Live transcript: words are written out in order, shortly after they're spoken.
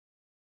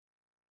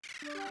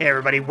Hey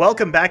everybody,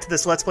 welcome back to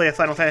this Let's Play of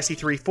Final Fantasy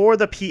III for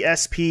the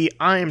PSP.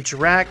 I am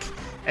Drak,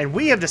 and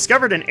we have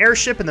discovered an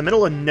airship in the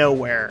middle of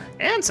nowhere,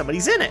 and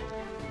somebody's in it.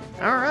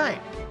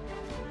 Alright.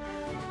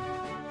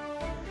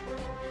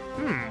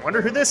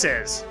 Wonder who this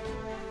is.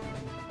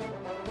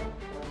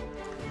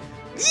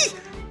 Eek!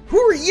 Who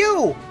are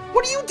you?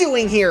 What are you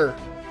doing here?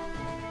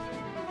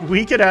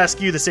 We could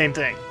ask you the same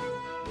thing.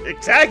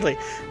 Exactly.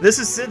 This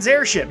is Sid's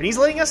airship, and he's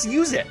letting us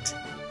use it.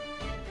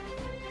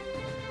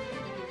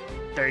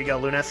 There you go,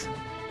 Luneth.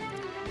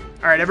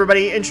 Alright,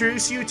 everybody,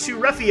 introduce you to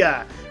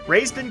Refia,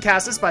 raised in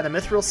Cassis by the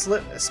mithril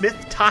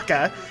smith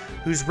Taka,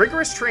 whose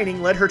rigorous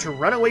training led her to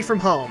run away from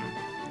home.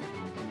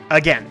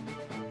 Again.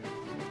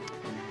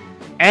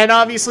 And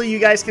obviously, you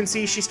guys can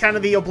see she's kind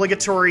of the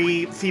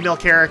obligatory female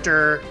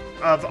character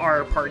of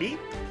our party.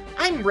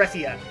 I'm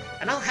Refia,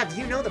 and I'll have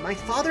you know that my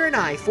father and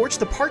I forged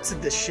the parts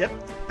of this ship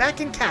back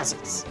in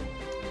Cassis.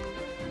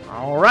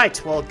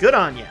 Alright, well, good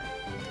on you.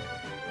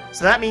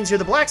 So that means you're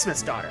the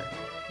blacksmith's daughter.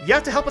 You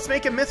have to help us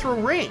make a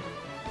mithril ring.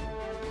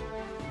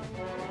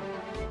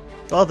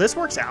 Well, this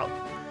works out.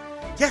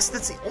 Yes,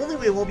 that's the only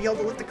way we'll be able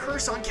to lift the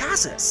curse on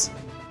Cassis.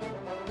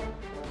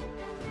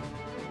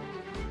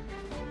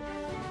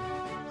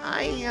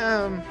 I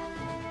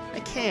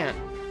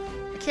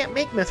can't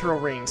make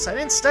mithril rings. I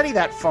didn't study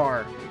that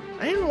far.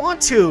 I didn't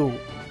want to.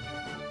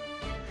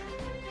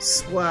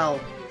 Swell.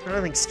 I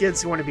don't think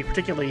Skid's going to be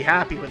particularly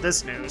happy with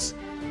this news.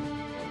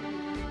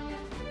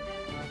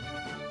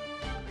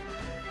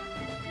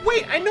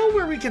 Wait, I know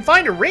where we can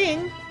find a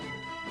ring!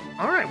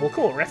 Alright, well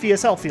cool, Refia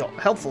is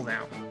helpful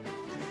now.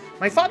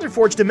 My father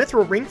forged a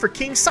mithril ring for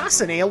King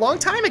Sasane a long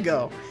time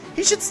ago.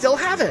 He should still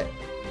have it.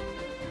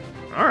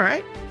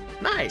 Alright,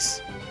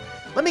 nice.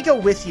 Let me go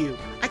with you.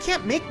 I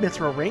can't make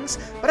mithril rings,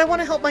 but I want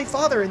to help my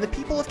father and the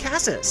people of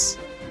Cassis.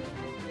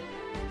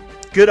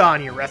 Good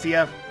on you,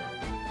 Refia.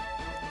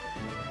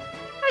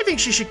 I think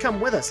she should come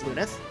with us,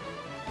 Luneth.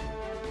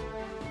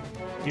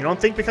 You don't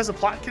think because of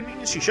plot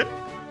convenience she shouldn't?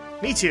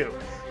 Me too.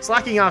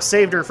 Slacking off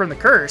saved her from the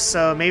curse,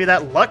 so maybe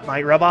that luck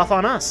might rub off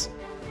on us.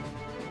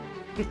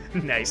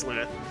 Nice,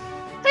 Luneth.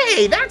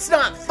 Hey, that's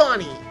not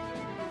funny!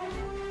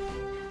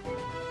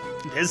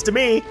 It is to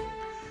me.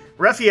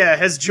 Refia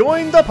has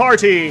joined the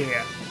party!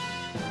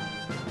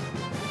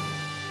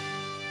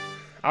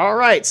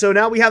 Alright, so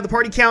now we have the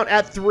party count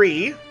at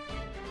 3.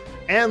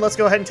 And let's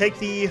go ahead and take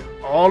the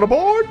all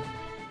aboard.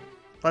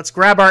 Let's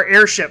grab our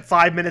airship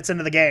 5 minutes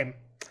into the game.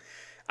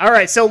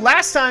 Alright, so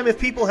last time, if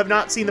people have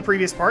not seen the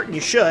previous part, and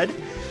you should,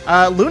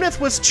 Luneth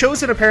was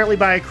chosen apparently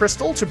by a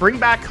crystal to bring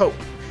back hope.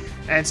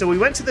 And so we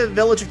went to the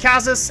village of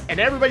Cassis, and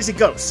everybody's a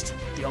ghost.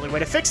 The only way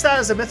to fix that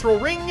is a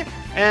mithril ring,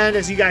 and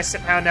as you guys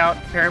found out,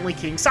 apparently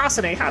King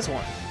Sasane has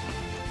one.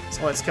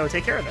 So let's go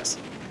take care of this.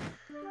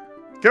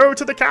 Go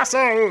to the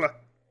castle!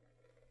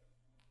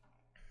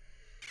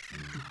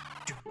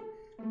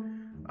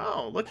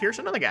 Oh, look, here's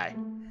another guy.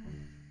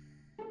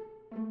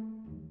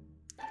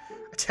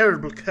 A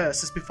terrible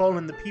curse has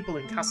befallen the people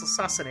in Castle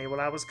Sasane while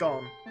I was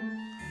gone.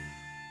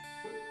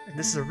 And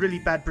this is a really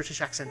bad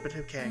British accent, but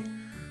okay.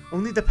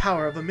 Only the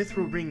power of a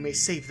mithril ring may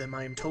save them,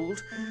 I am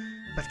told.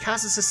 But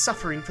Cassis is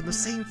suffering from the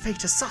same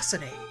fate as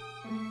Sasane.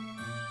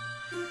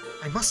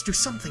 I must do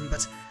something,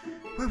 but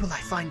where will I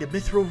find a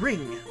mithril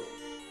ring?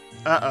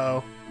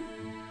 Uh-oh.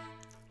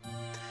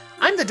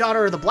 I'm the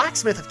daughter of the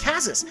blacksmith of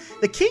Cassis.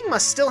 The king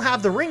must still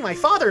have the ring my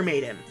father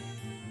made him.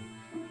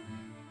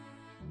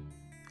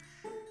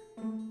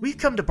 We've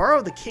come to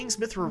borrow the king's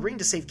mithril ring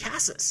to save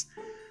Cassis.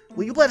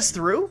 Will you let us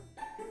through?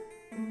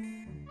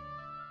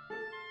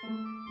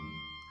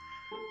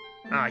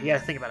 Yeah,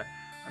 think about it.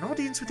 An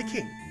audience with the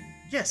king.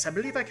 Yes, I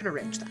believe I can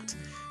arrange that.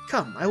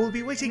 Come, I will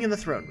be waiting in the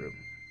throne room.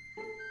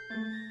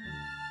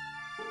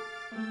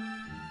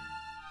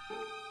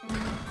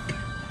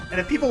 And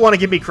if people want to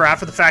give me crap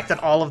for the fact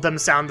that all of them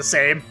sound the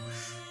same,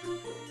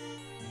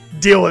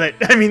 deal with it.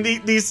 I mean,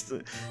 these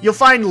you'll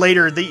find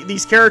later,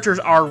 these characters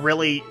are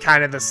really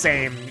kind of the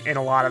same in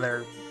a lot of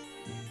their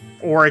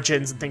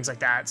origins and things like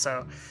that,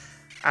 so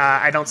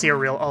I don't see a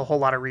whole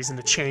lot of reason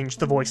to change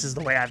the voices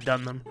the way I've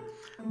done them.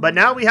 But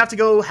now we have to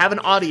go have an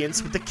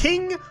audience with the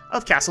king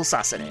of Castle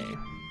Sasane.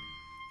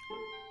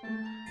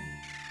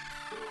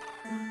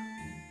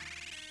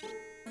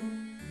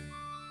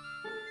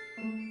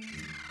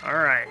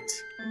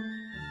 Alright.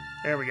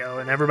 There we go,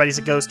 and everybody's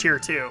a ghost here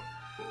too.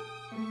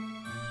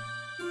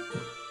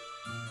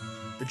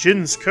 The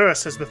Djinn's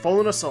curse has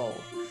befallen us all,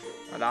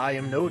 and I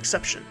am no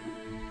exception.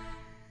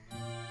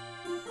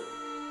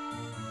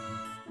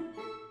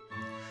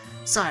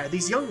 Sire,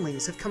 these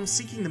younglings have come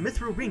seeking the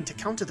mithril ring to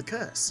counter the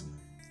curse.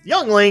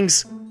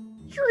 Younglings?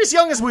 You're as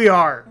young as we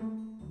are!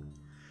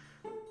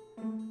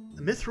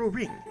 The mithril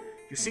ring.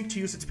 You seek to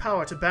use its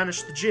power to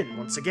banish the Djinn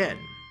once again.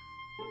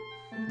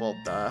 Well,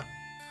 duh.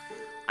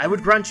 I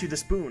would grant you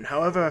this boon,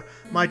 however,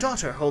 my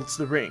daughter holds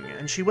the ring,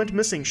 and she went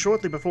missing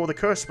shortly before the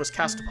curse was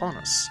cast upon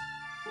us.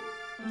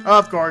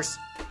 Of course.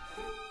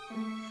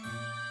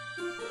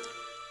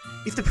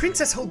 If the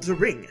princess holds the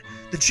ring,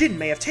 the Djinn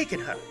may have taken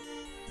her.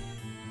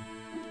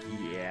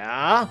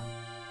 Yeah?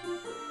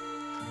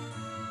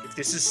 If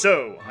this is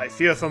so, I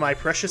fear for my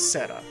precious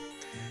Sarah.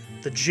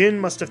 The Djinn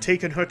must have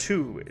taken her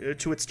to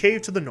its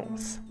cave to the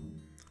north.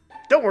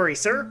 Don't worry,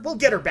 sir. We'll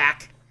get her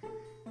back.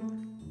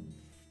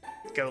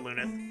 Go,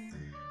 Lunith.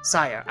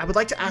 Sire, I would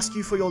like to ask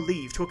you for your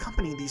leave to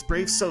accompany these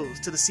brave souls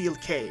to the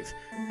sealed cave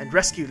and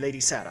rescue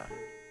Lady Sarah.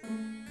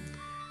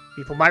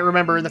 People might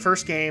remember in the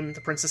first game,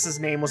 the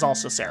princess's name was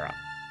also Sarah.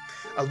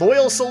 A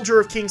loyal soldier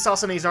of King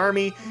Sasane's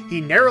army,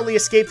 he narrowly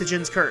escaped the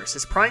Djinn's curse.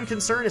 His prime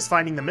concern is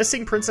finding the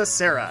missing Princess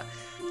Sarah.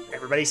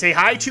 Everybody say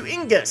hi to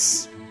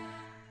Ingus!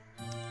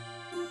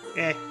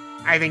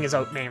 I think his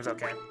name's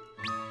okay.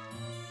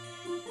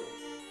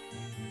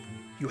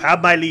 You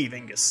have my leave,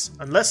 Ingus,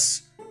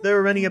 unless there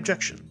are any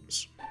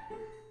objections.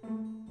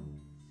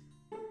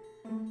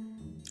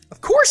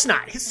 Of course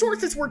not! His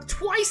sword is worth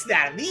twice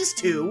that of these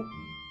two!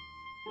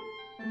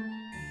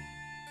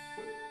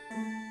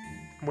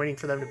 I'm waiting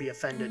for them to be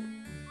offended.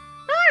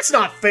 Well, that's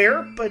not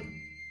fair, but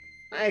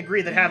I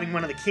agree that having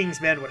one of the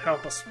king's men would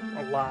help us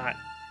a lot.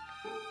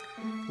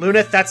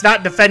 Lunith, that's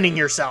not defending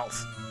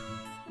yourself.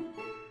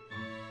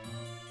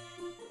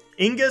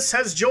 Ingus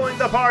has joined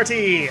the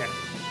party! And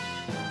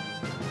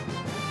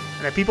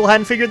if people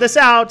hadn't figured this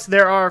out,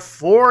 there are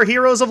 4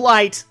 heroes of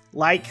light,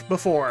 like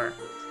before.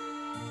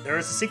 There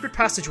is a secret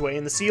passageway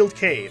in the sealed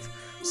cave.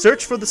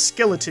 Search for the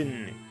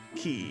skeleton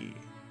key.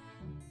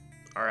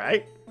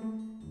 Alright.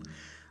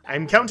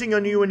 I'm counting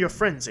on you and your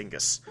friends,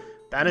 Ingus.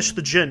 Banish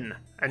the Djinn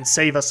and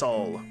save us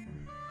all.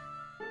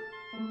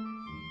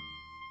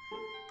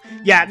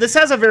 Yeah, this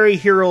has a very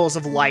Heroes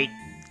of Light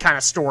kind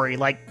of story,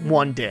 like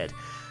 1 did.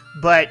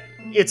 But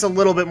it's a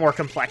little bit more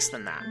complex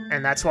than that.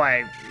 And that's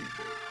why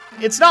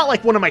it's not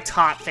like one of my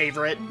top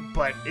favorite,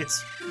 but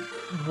it's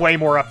way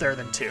more up there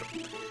than 2.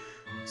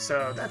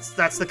 So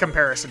that's the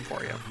comparison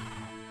for you.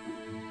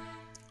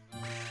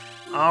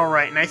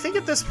 Alright, and I think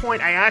at this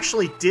point I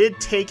actually did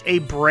take a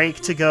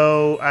break to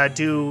go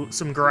do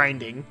some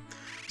grinding.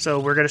 So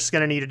we're just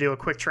going to need to do a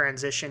quick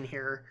transition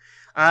here.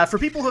 For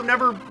people who have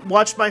never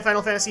watched my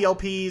Final Fantasy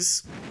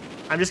LPs,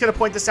 I'm just going to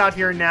point this out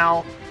here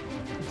now.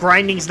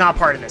 Grinding's not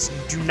part of this.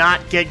 You do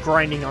not get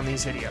grinding on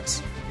these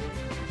videos.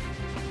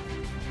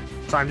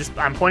 So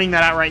I'm pointing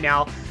that out right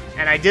now.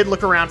 And I did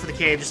look around for the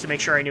cave just to make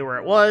sure I knew where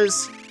it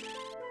was.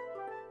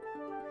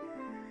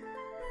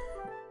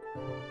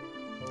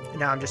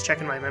 Now I'm just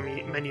checking my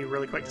menu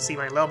really quick to see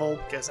my level,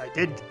 because I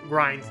did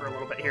grind for a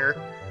little bit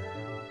here.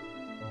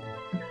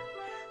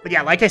 But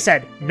yeah, like I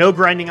said, no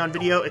grinding on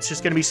video, it's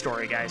just going to be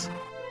story, guys.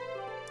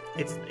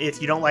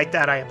 If you don't like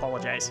that, I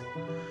apologize.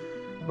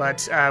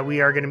 But we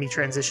are going to be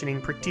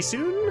transitioning pretty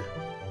soon.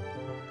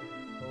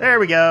 There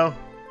we go.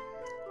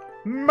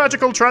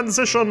 Magical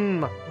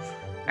transition!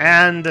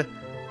 And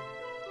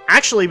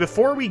actually,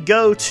 before we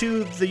go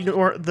to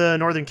the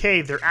Northern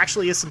Cave, there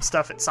actually is some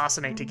stuff at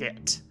Sasane to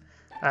get.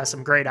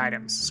 Some great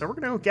items. So we're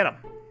going to go get them.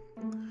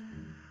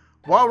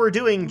 While we're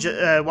doing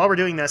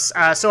this,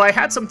 so I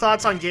had some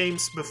thoughts on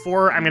games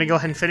before. I'm going to go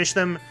ahead and finish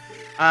them.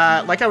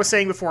 Like I was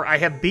saying before, I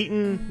have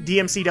beaten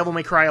DMC Devil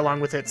May Cry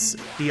along with its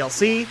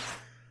DLC.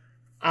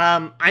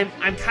 I'm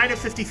kind of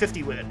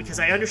 50-50 with it, because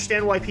I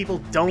understand why people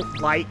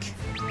don't like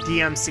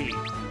DMC.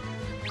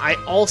 I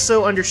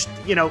also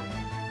understand, you know,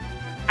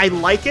 I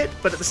like it,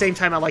 but at the same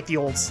time I like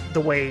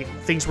the way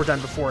things were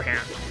done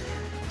beforehand.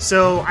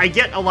 So I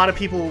get a lot of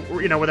people,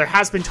 you know, where there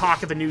has been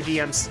talk of a new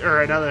DMC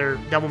or another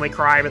Devil May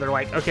Cry, but they're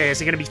like, okay, is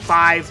it going to be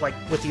 5 like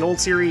with the old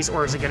series,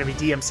 or is it going to be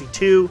DMC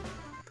 2?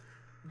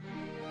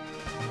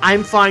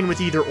 I'm fine with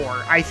either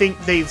or. I think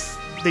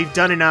they've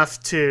done enough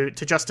to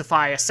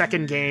justify a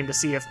second game to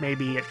see if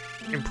maybe it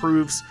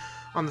improves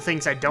on the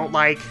things I don't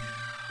like.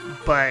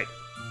 But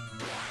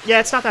yeah,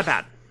 it's not that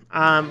bad.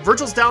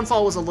 Virgil's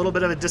Downfall was a little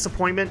bit of a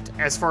disappointment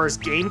as far as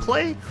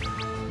gameplay.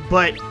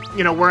 But,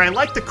 you know, where I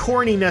like the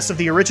corniness of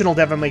the original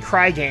Devil May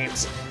Cry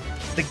games,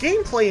 the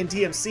gameplay in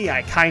DMC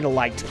I kind of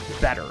liked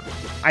better.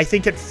 I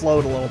think it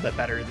flowed a little bit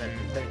better than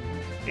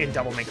in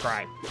Devil May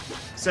Cry.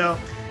 So,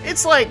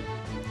 it's like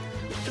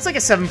a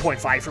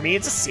 7.5 for me.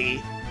 It's a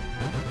C.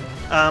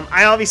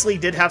 I obviously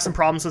did have some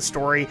problems with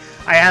story.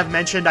 I have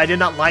mentioned I did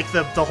not like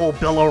the whole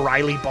Bill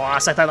O'Reilly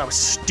boss. I thought that was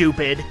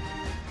stupid.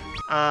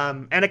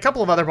 And a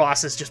couple of other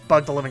bosses just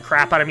bugged the living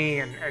crap out of me,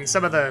 and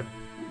some of the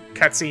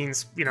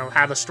cutscenes, you know,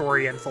 how the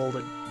story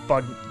unfolded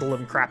bugged the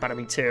living crap out of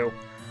me too.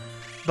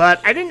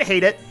 But I didn't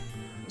hate it.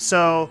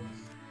 So,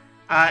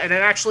 and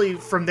then actually,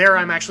 from there,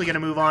 I'm actually going to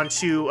move on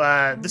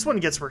to, this one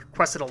gets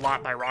requested a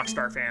lot by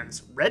Rockstar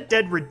fans, Red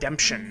Dead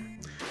Redemption.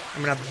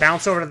 I'm going to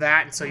bounce over to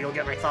that, and so you'll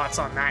get my thoughts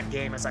on that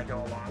game as I go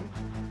along.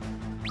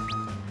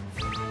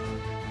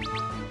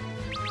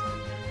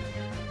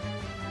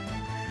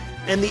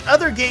 And the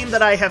other game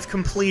that I have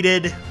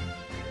completed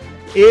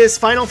is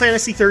Final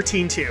Fantasy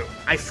 13-2.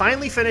 I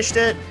finally finished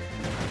it.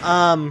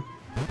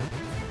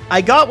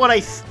 I got what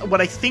I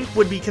think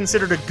would be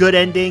considered a good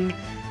ending,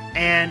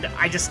 and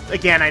I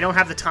don't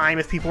have the time,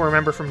 if people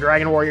remember from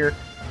Dragon Warrior.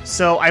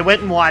 So I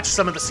went and watched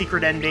some of the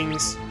secret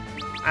endings,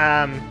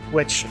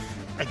 which,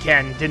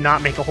 again, did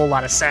not make a whole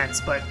lot of sense,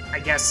 but I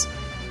guess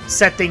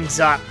set things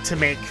up to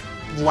make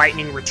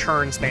Lightning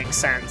Returns make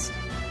sense.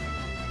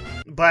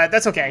 but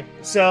that's okay.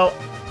 So,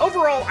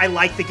 overall, I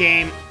like the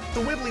game. The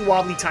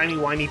wibbly-wobbly,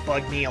 timey-wimey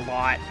bugged me a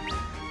lot,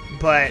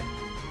 but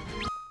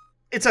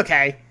it's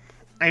okay.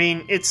 I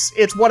mean,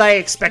 it's what I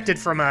expected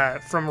from a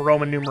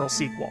Roman numeral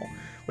sequel,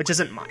 which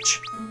isn't much.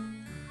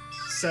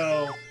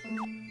 So,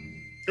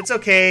 it's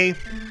okay.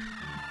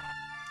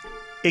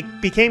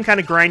 It became kind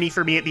of grindy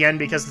for me at the end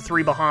because the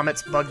 3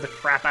 Bahamut's bugged the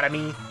crap out of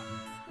me.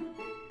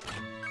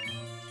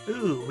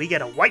 Ooh, we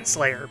get a White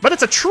Slayer, but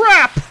it's a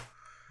trap!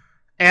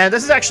 And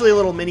this is actually a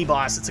little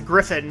mini-boss. It's a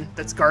griffin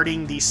that's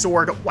guarding the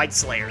sword White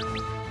Slayer.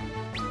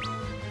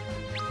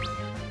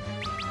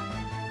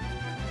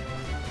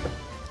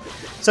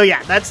 So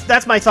yeah,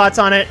 that's my thoughts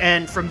on it,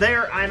 and from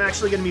there, I'm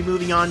actually going to be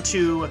moving on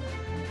to,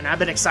 and I've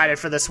been excited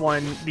for this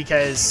one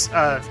because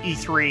of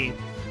E3,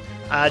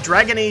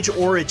 Dragon Age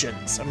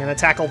Origins. I'm going to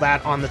tackle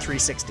that on the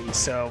 360,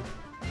 so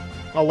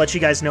I'll let you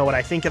guys know what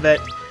I think of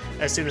it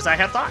as soon as I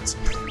have thoughts.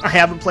 I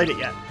haven't played it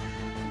yet.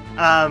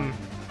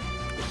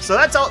 So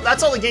that's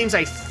all the games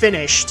I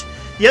finished.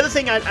 The other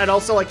thing I'd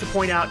also like to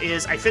point out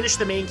is I finished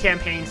the main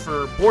campaign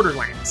for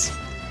Borderlands,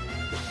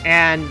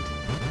 and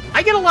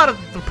I get a lot of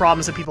the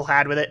problems that people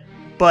had with it.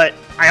 But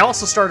I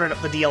also started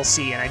up the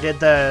DLC, and I did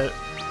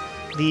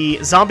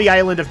the Zombie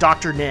Island of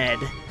Dr. Ned,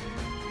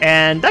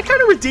 and that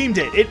kind of redeemed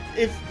it.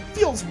 It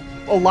feels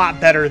a lot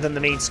better than the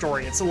main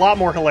story. It's a lot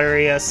more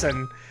hilarious,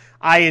 and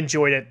I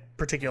enjoyed it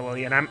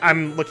particularly, and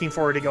I'm looking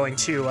forward to going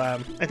to, I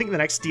think the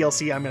next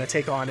DLC I'm going to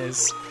take on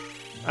is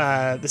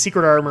the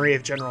Secret Armory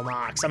of General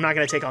Knox. I'm not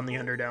going to take on the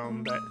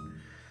Underdome, but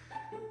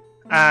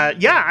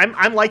yeah,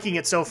 I'm liking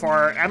it so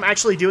far. I'm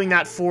actually doing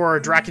that for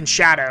Drak and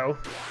Shadow,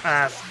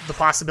 the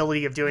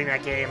possibility of doing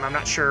that game. I'm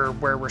not sure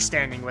where we're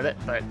standing with it,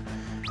 but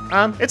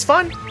it's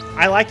fun.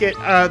 I like it.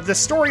 The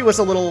story was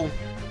a little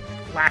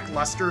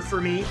lackluster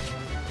for me,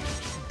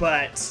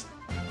 but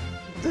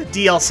the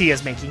DLC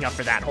is making up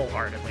for that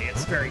wholeheartedly.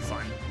 It's very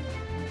fun.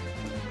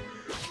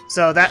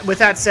 So with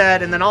that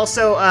said, and then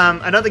also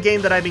another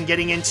game that I've been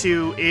getting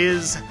into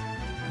is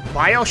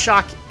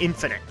BioShock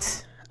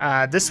Infinite.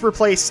 This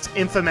replaced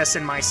Infamous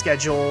in my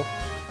schedule,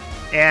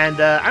 and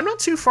I'm not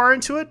too far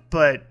into it,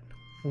 but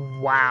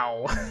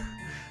wow.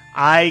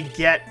 I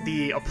get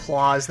the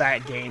applause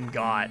that game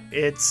got.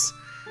 It's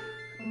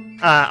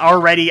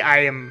already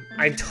I'm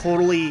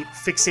totally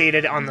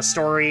fixated on the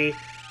story.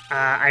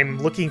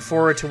 I'm looking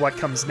forward to what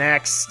comes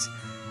next,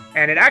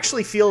 and it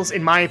actually feels,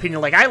 in my opinion,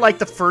 like I liked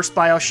the first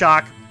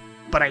BioShock,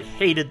 but I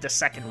hated the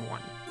second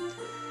one.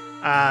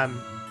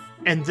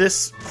 And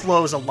this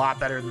flows a lot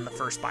better than the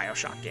first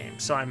BioShock game,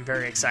 so I'm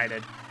very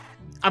excited.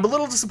 I'm a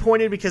little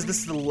disappointed because this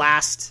is the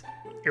last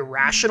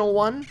Irrational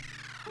one,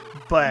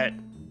 but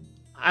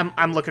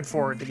I'm looking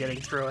forward to getting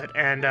through it.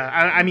 And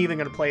I'm even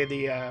going to play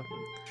the...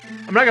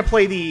 I'm not going to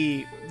play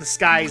the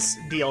Skies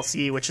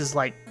DLC, which is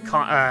like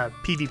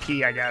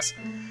PvP, I guess.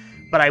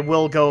 But I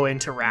will go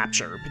into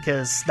Rapture,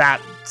 because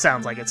that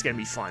sounds like it's going to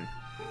be fun.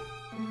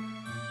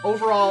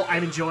 Overall,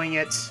 I'm enjoying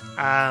it.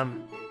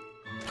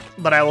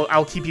 But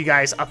I'll keep you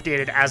guys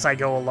updated as I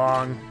go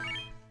along,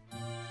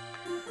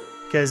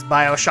 because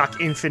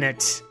BioShock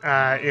Infinite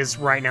is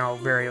right now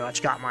very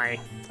much got my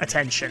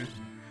attention.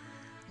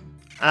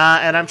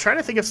 And I'm trying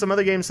to think of some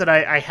other games that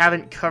I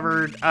haven't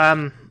covered.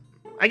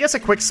 I guess a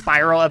quick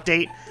Spyro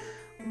update.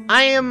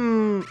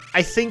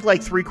 I think, like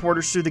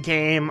 3/4 through the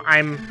game.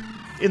 I'm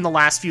in the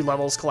last few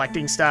levels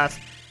collecting stuff.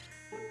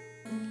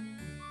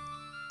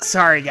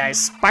 Sorry,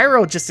 guys.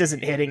 Spyro just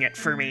isn't hitting it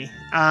for me.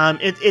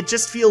 It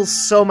just feels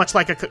so much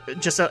like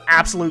just an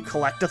absolute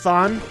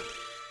collectathon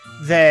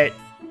that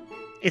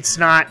it's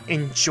not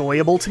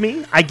enjoyable to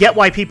me. I get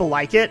why people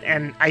like it,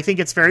 and I think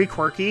it's very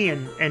quirky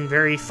and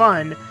very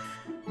fun,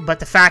 but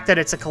the fact that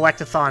it's a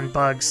collectathon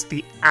bugs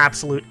the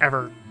absolute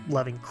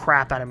ever-loving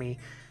crap out of me,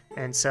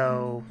 and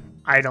so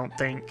I don't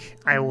think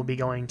I will be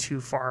going too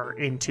far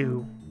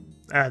into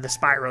the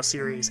Spyro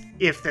series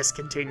if this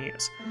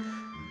continues.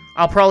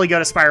 I'll probably go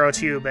to Spyro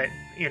 2, but,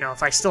 you know,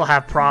 if I still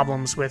have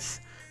problems with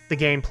the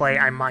gameplay,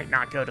 I might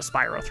not go to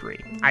Spyro 3.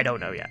 I don't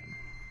know yet.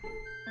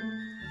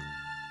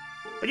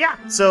 But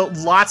yeah, so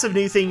lots of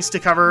new things to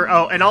cover.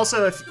 Oh, and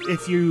also,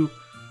 if you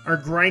are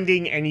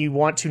grinding and you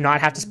want to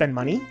not have to spend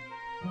money,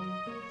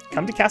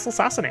 come to Castle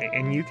Sasune,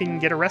 and you can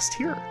get a rest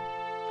here.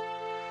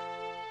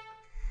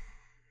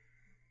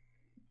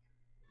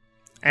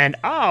 And,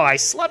 oh, I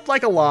slept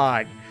like a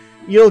log.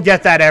 You'll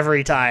get that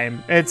every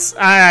time.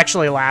 I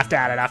actually laughed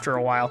at it after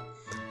a while.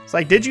 It's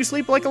like, did you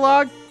sleep like a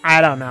log?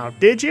 I don't know.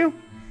 Did you?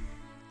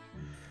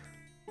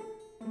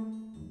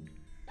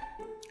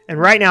 And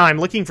right now I'm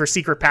looking for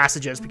secret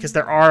passages because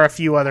there are a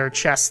few other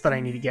chests that I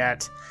need to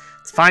get.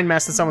 It's a fine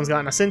mess that someone's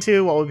gotten us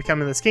into. What will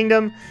become of this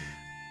kingdom?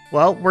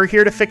 Well, we're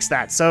here to fix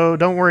that, so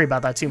don't worry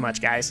about that too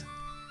much, guys.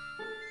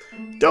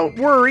 Don't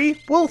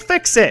worry, we'll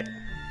fix it!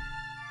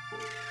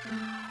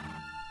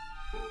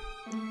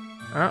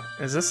 Oh,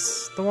 is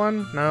this the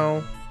one?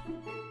 No.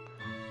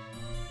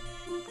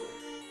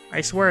 I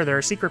swear there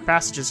are secret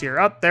passages here.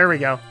 Oh, there we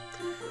go.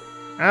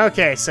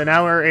 Okay, so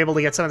now we're able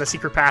to get some of the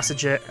secret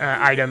passage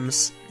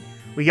items.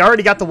 We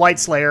already got the White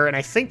Slayer, and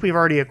I think we've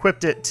already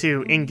equipped it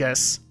to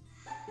Ingus.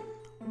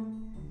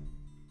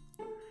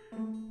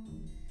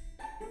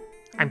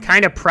 I'm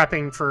kind of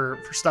prepping for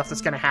stuff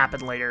that's going to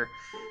happen later.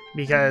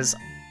 Because,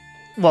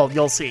 well,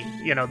 you'll see.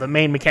 You know, the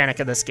main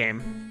mechanic of this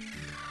game.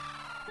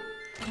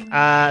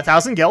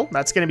 1,000 gil.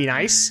 That's going to be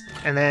nice.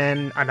 And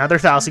then another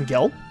 1,000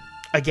 gil.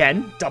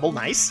 Again, double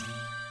nice.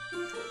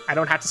 I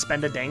don't have to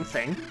spend a dang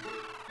thing.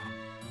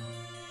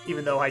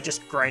 Even though I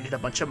just grinded a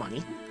bunch of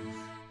money.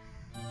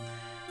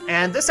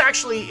 And this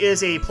actually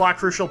is a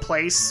plot-crucial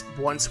place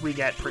once we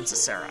get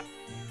Princess Sarah.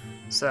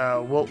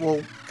 So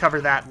we'll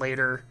cover that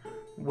later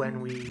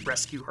when we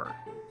rescue her.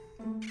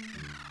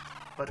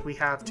 But we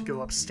have to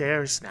go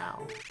upstairs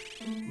now.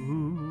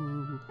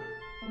 Ooh.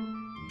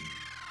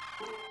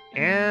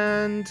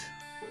 And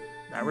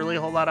not really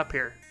a whole lot up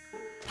here.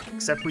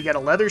 Except we get a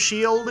leather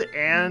shield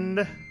and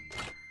a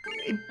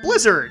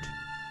blizzard.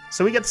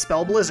 So we get the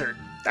spell Blizzard.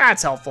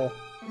 That's helpful.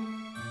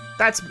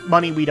 That's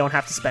money we don't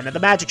have to spend at the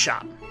magic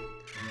shop.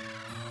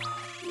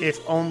 If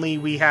only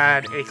we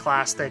had a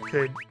class that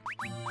could...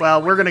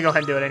 Well, we're going to go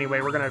ahead and do it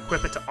anyway. We're going to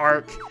equip it to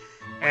Arc.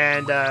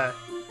 And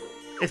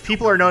if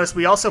people are noticed,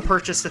 we also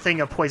purchased a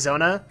thing of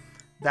Poisona.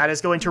 That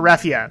is going to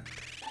Refia.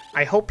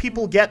 I hope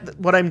people get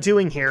what I'm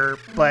doing here.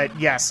 But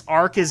yes,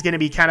 Arc is going to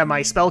be kind of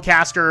my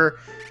spellcaster.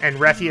 And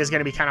Refia is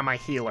going to be kind of my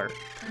healer.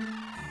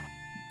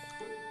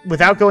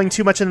 Without going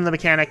too much into the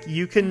mechanic,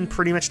 you can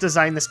pretty much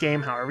design this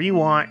game however you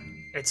want.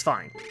 It's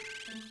fine.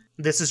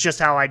 This is just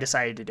how I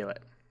decided to do it.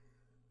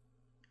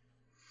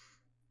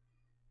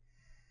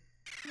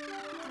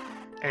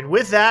 And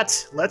with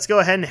that, let's go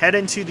ahead and head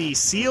into the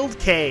sealed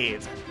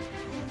cave.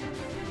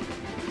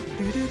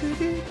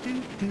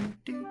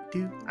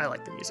 I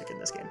like the music in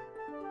this game.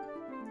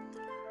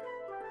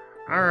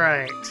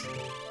 Alright.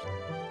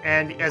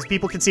 And as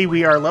people can see,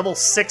 we are level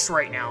 6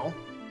 right now.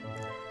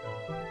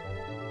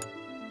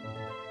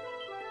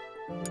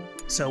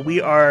 So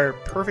we are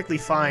perfectly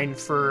fine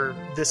for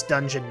this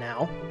dungeon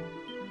now.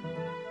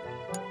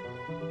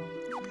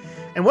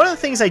 And one of the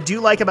things I do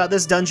like about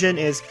this dungeon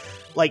is,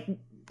 like,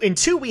 in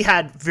 2 we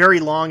had very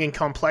long and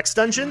complex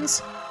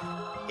dungeons.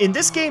 In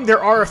this game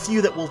there are a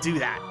few that will do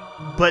that,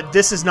 but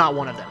this is not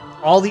one of them.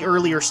 All the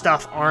earlier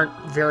stuff aren't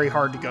very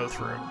hard to go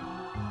through.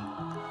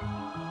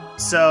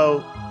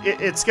 So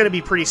it's going to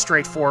be pretty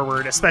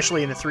straightforward,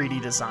 especially in the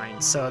 3D design.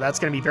 So that's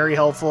going to be very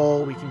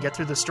helpful. We can get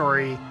through the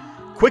story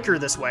quicker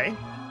this way.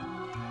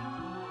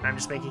 I'm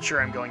just making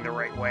sure I'm going the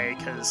right way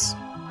because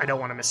I don't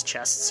want to miss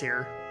chests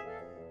here.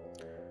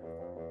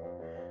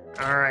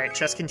 Alright,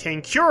 chest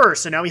contain Cure,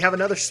 so now we have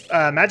another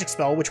magic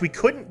spell, which we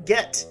couldn't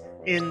get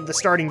in the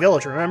starting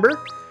village, remember?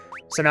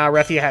 So now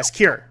Refia has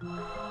Cure.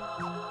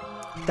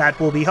 That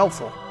will be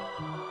helpful.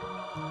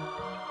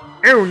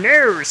 Oh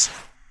no!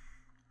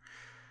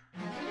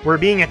 We're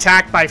being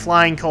attacked by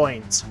flying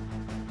coins.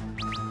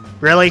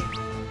 Really?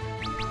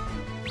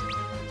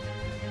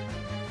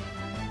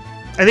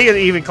 I think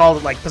they even called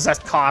it, like,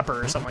 possessed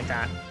copper or something like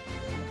that.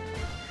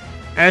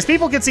 And as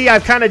people can see,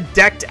 I've kind of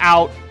decked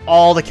out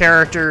all the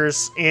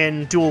characters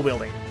in dual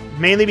wielding.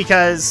 Mainly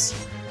because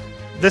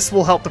this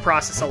will help the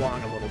process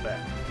along a little bit.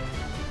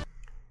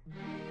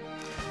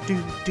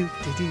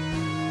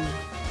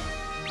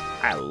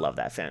 I love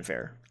that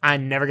fanfare. I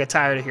never get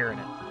tired of hearing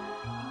it.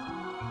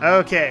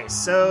 Okay,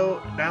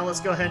 so now let's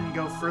go ahead and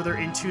go further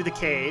into the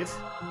cave.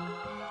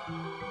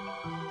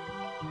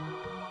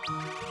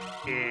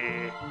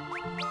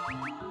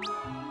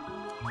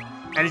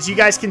 And as you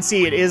guys can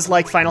see, it is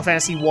like Final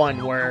Fantasy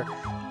 1, where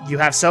you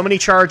have so many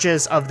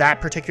charges of that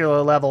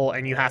particular level,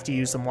 and you have to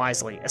use them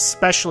wisely,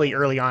 especially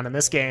early on in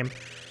this game,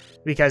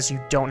 because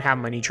you don't have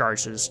many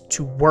charges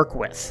to work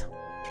with.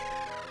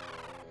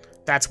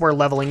 That's where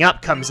leveling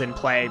up comes in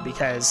play,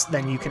 because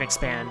then you can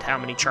expand how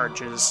many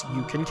charges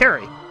you can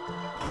carry.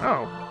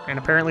 Oh, and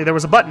apparently there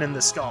was a button in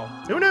this skull.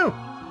 Who knew?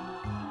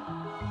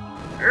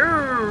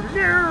 Oh,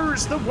 no,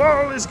 the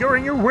wall is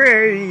going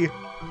away!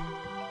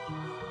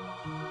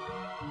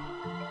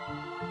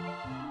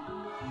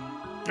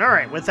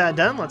 Alright, with that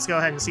done, let's go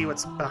ahead and see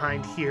what's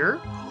behind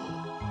here.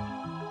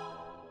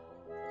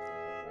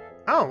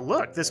 Oh,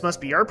 look, this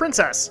must be our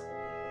princess.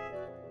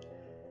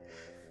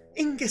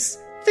 Ingus,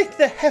 thank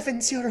the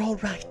heavens you're all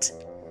right.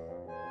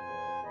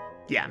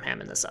 Yeah, I'm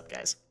hamming this up,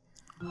 guys.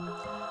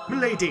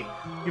 Milady,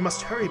 you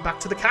must hurry back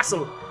to the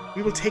castle.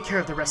 We will take care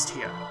of the rest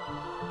here.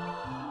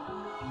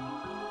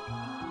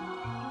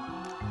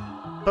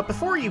 But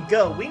before you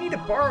go, we need to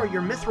borrow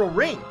your mithril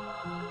ring.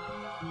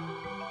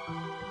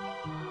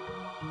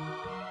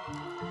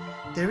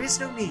 There is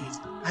no need.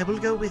 I will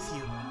go with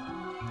you.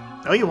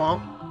 No, you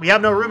won't. We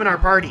have no room in our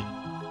party.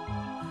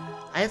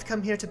 I have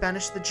come here to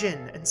banish the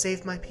Djinn and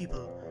save my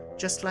people,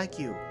 just like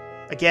you.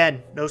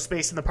 Again, no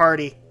space in the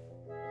party.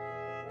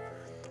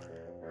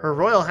 Her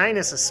Royal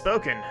Highness has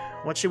spoken.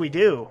 What should we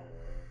do?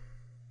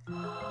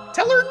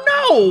 Tell her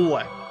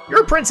no!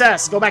 You're a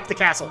princess! Go back to the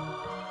castle.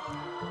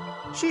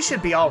 She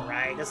should be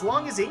alright, as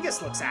long as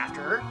Ingus looks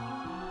after her.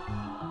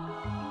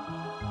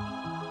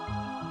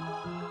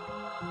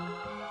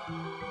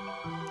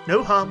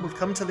 No harm will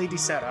come to Lady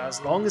Sarah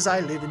as long as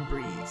I live and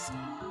breathe.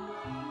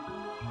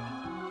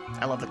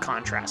 I love the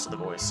contrast of the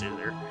voice, too,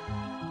 there.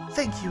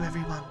 Thank you,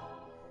 everyone.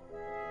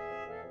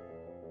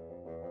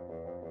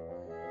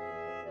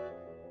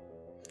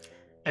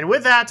 And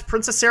with that,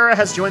 Princess Sarah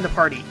has joined the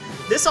party.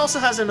 This also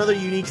has another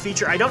unique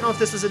feature. I don't know if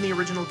this was in the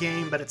original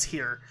game, but it's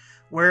here,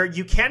 where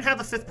you can have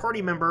a 5th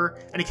party member,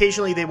 and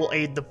occasionally they will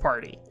aid the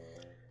party.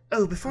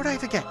 Oh, before I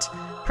forget,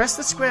 press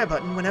the square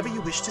button whenever you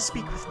wish to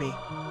speak with me.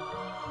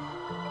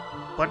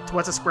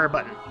 What's a square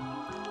button?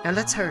 Now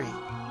let's hurry.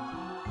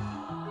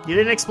 You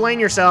didn't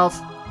explain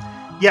yourself.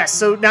 Yes,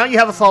 so now you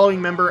have a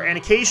following member, and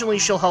occasionally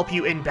she'll help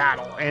you in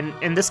battle.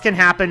 And this can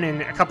happen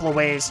in a couple of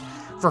ways.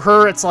 For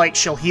her, it's like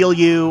she'll heal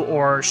you,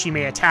 or she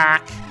may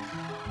attack.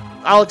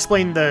 I'll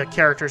explain the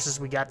characters as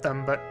we get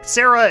them, but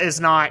Sarah is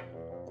not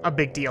a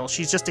big deal.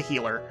 She's just a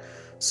healer.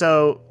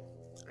 So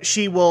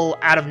she will,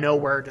 out of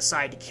nowhere,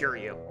 decide to cure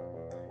you,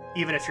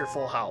 even if you're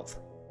full health.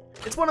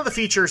 It's one of the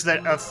features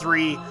that of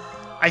 3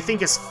 I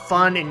think is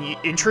fun and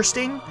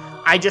interesting.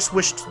 I just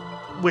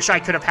wish I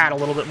could have had a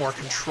little bit more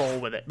control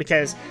with it,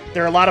 because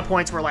there are a lot of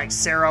points where, like,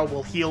 Sarah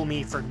will heal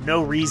me for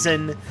no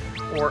reason,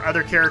 or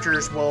other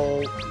characters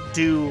will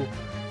do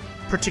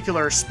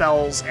particular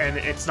spells and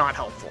it's not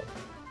helpful.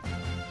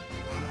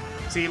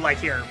 See, like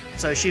here.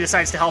 So she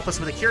decides to help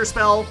us with a cure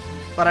spell,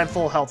 but I'm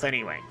full health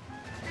anyway.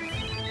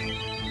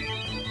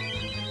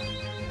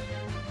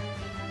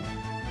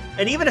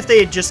 And even if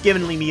they had just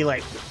given me,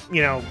 like,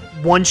 you know,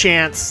 1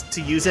 chance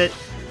to use it,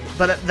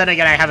 but then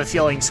again, I have a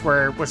feeling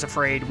Square was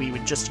afraid we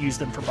would just use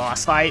them for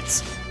boss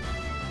fights.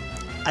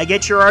 I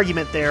get your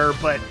argument there,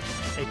 but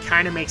it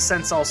kind of makes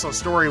sense also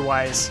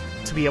story-wise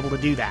to be able to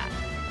do that.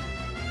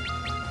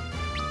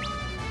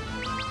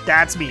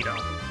 That's me, though.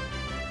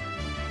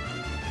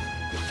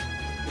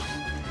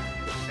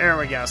 There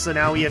we go. So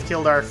now we have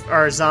killed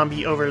our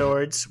zombie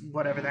overlords,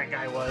 whatever that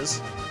guy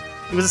was.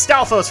 He was a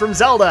Stalfos from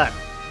Zelda!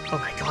 Oh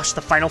my gosh,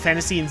 the Final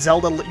Fantasy and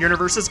Zelda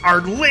universes are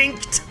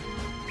linked!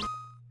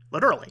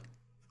 Literally.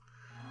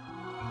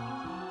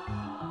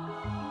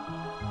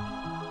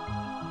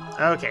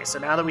 Okay, so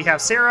now that we have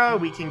Sarah,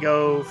 we can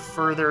go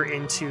further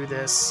into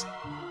this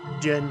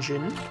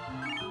dungeon.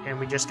 And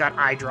we just got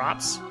eye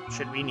drops,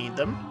 should we need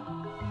them.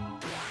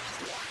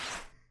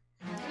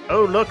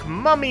 Oh, look,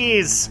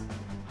 mummies!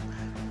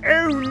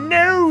 Oh,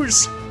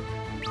 noes!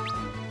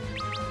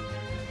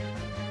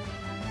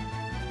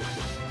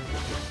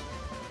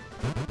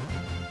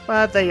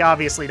 But they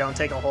obviously don't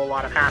take a whole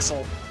lot of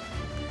hassle.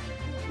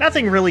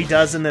 Nothing really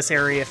does in this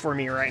area for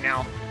me right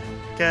now,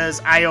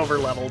 because I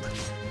overleveled.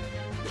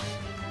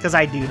 Because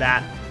I do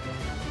that.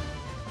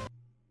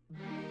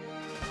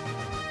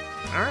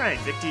 Alright,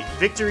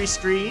 victory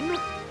screen.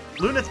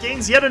 Luneth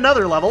gains yet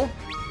another level.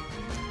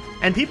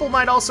 And people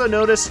might also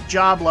notice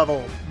job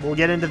level. We'll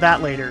get into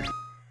that later.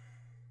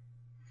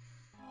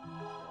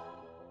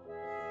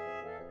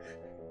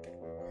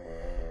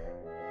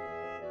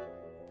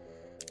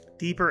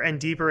 Deeper and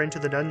deeper into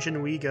the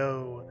dungeon we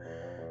go.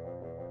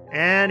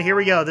 And here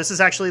we go. This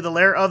is actually the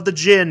lair of the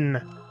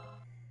Djinn.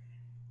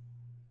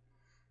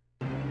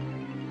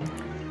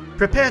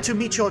 Prepare to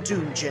meet your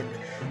doom, Djinn.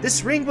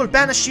 This ring will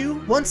banish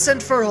you once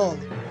and for all.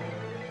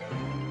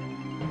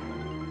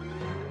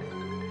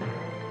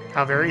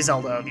 How very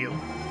Zelda of you.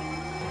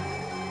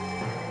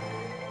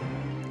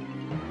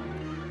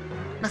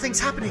 Nothing's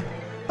happening.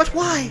 But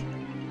why?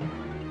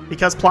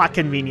 Because plot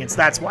convenience,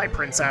 that's why,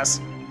 princess.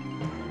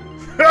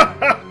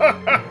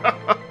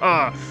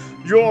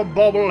 Your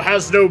bubble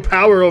has no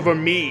power over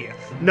me,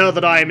 now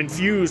that I am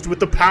infused with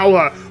the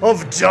power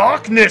of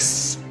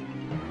darkness!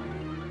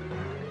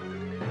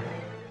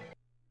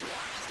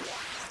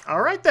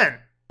 Alright then.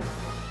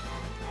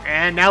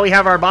 And now we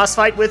have our boss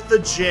fight with the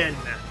Djinn.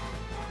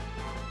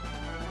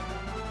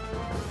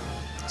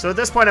 So at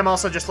this point, I'm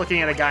also just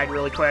looking at a guide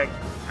really quick.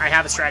 I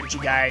have a strategy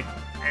guide,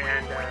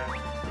 and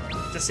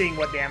just seeing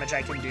what damage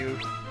I can do.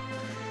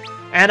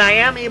 And I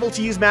am able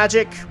to use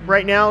magic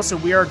right now, so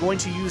we are going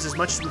to use as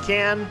much as we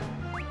can.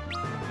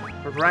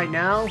 But right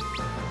now,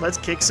 let's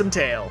kick some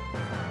tail.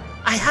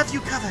 I have you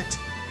covered.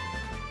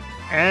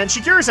 And she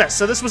cures us,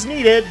 so this was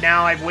needed.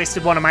 Now I've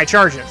wasted one of my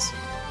charges.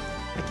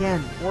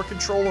 Again, more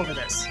control over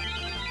this.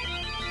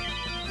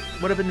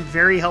 Would have been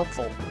very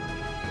helpful.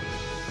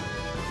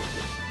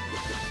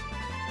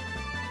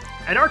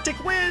 An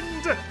Arctic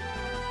wind!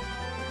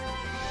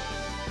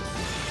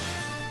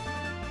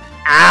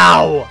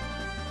 Ow!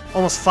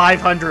 Almost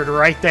 500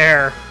 right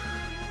there.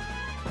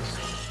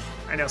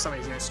 I know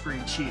somebody's gonna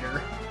scream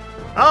cheater.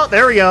 Oh,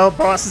 there we go.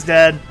 Boss is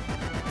dead.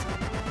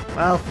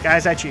 Well,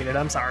 guys, I cheated.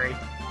 I'm sorry.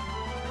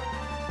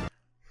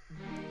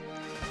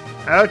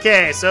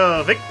 Okay,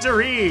 so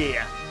victory!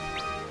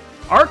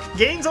 Ark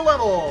gains a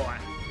level!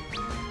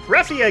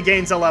 Refia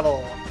gains a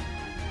level!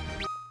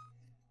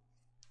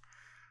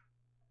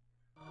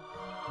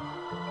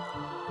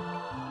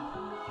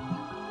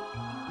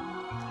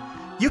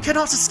 You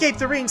cannot escape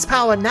the ring's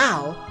power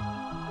now.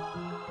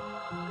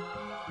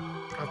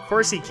 Of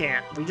course he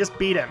can't. We just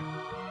beat him.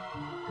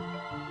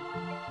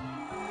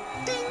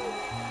 Ding.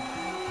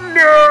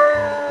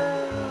 No!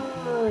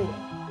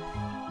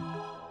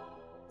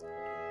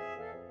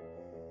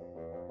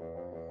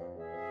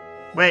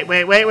 Wait.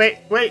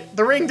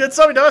 The ring did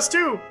something to us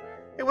too.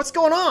 Hey, what's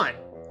going on?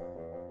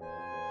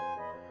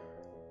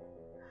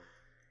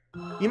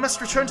 You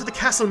must return to the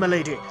castle,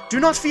 milady. Do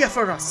not fear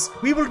for us.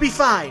 We will be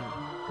fine.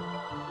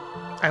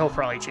 I will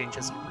probably change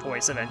his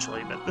voice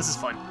eventually, but this is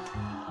fun.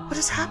 What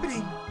is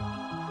happening?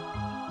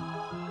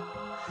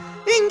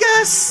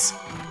 Ingus!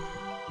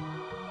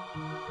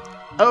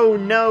 Oh,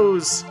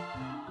 noes.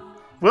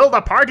 Will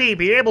the party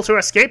be able to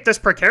escape this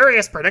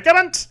precarious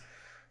predicament?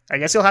 I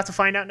guess you'll have to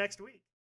find out next week.